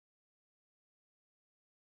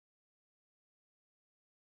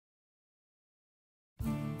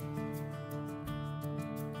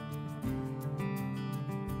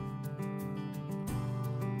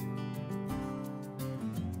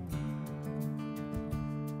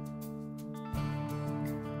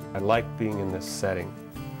I like being in this setting.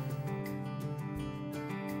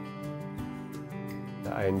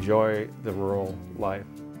 I enjoy the rural life.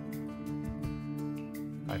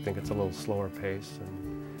 I think it's a little slower pace,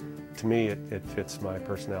 and to me it fits my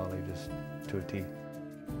personality just to a T.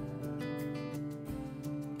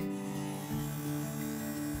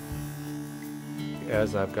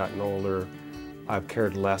 As I've gotten older, I've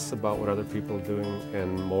cared less about what other people are doing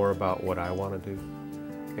and more about what I want to do,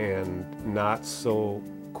 and not so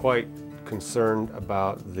quite concerned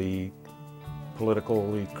about the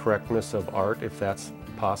politically correctness of art, if that's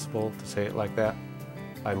possible to say it like that.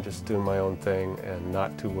 I'm just doing my own thing and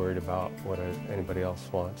not too worried about what anybody else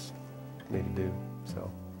wants me to do.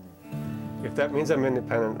 So, if that means I'm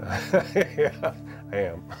independent, yeah, I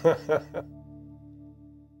am.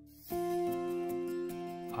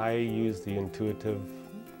 I use the intuitive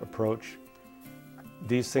approach.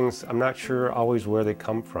 These things, I'm not sure always where they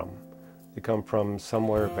come from. They come from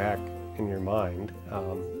somewhere back in your mind,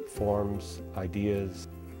 forms, ideas.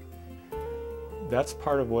 That's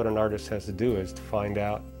part of what an artist has to do, is to find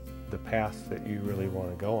out the path that you really want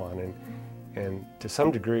to go on. And to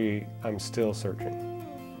some degree, I'm still searching.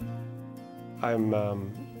 I'm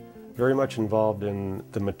very much involved in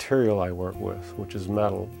the material I work with, which is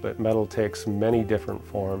metal. But metal takes many different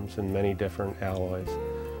forms and many different alloys.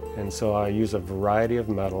 And so I use a variety of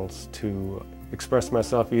metals to express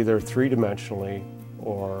myself either three-dimensionally,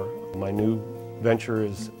 or my new venture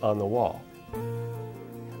is on the wall.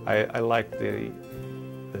 I like the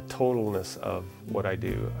totalness of what I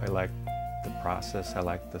do. I like the process, I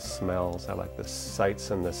like the smells, I like the sights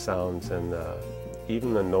and the sounds, and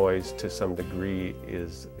even the noise to some degree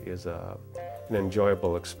is an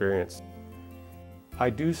enjoyable experience. I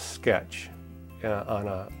do sketch on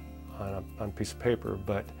a piece of paper,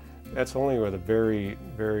 but that's only with a very,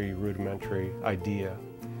 very rudimentary idea.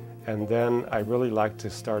 And then I really like to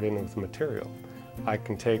start in with material. I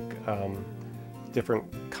can take different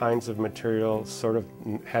kinds of material, sort of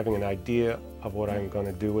having an idea of what I'm going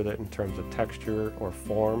to do with it in terms of texture or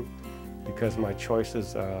form, because my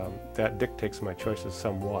choices, that dictates my choices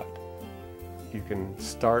somewhat. You can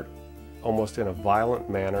start almost in a violent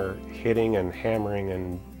manner, hitting and hammering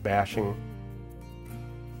and bashing.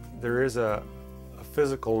 There is a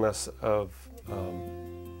physicalness of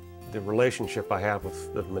the relationship I have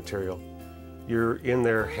with the material. You're in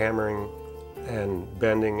there hammering and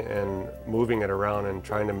bending and moving it around and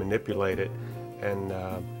trying to manipulate it, and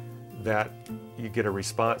that you get a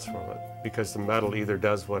response from it, because the metal either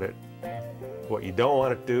does what you don't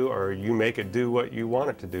want it to do, or you make it do what you want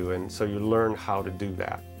it to do, and so you learn how to do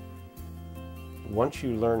that. Once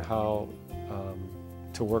you learn how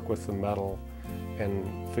to work with the metal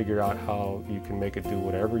and figure out how you can make it do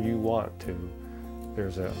whatever you want to,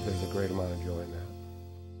 there's a great amount of joy in that.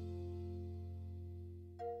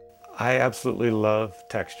 I absolutely love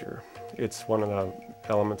texture. It's one of the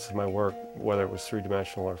elements of my work, whether it was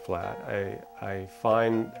three-dimensional or flat. I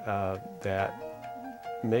find that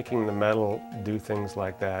making the metal do things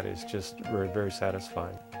like that is just very, very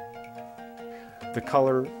satisfying. The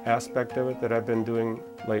color aspect of it that I've been doing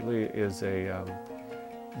lately is a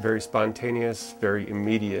very spontaneous, very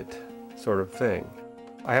immediate sort of thing.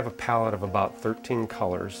 I have a palette of about 13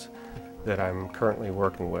 colors that I'm currently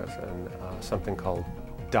working with, and something called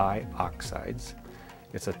dye oxides.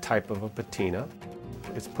 It's a type of a patina.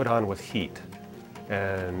 It's put on with heat,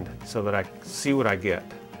 and so that I see what I get.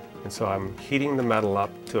 And so I'm heating the metal up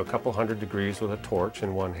to a couple hundred degrees with a torch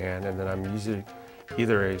in one hand, and then I'm using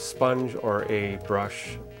either a sponge or a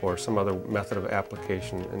brush or some other method of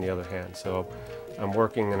application in the other hand. So I'm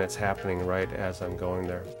working and it's happening right as I'm going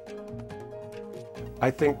there. I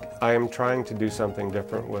think I am trying to do something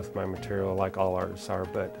different with my material, like all artists are,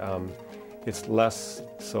 but it's less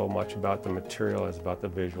so much about the material as about the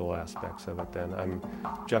visual aspects of it. Then I'm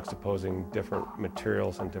juxtaposing different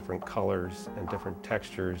materials and different colors and different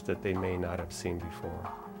textures that they may not have seen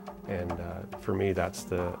before. And for me, that's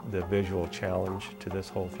the visual challenge to this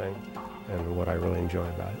whole thing, and what I really enjoy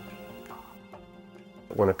about it.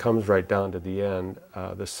 When it comes right down to the end,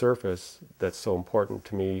 the surface that's so important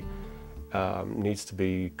to me needs to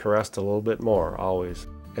be caressed a little bit more, always.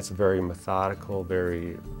 It's very methodical,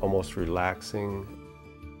 very almost relaxing.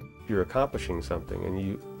 You're accomplishing something,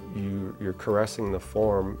 and you're caressing the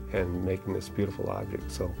form and making this beautiful object.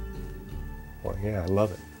 So, well, yeah, I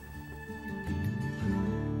love it.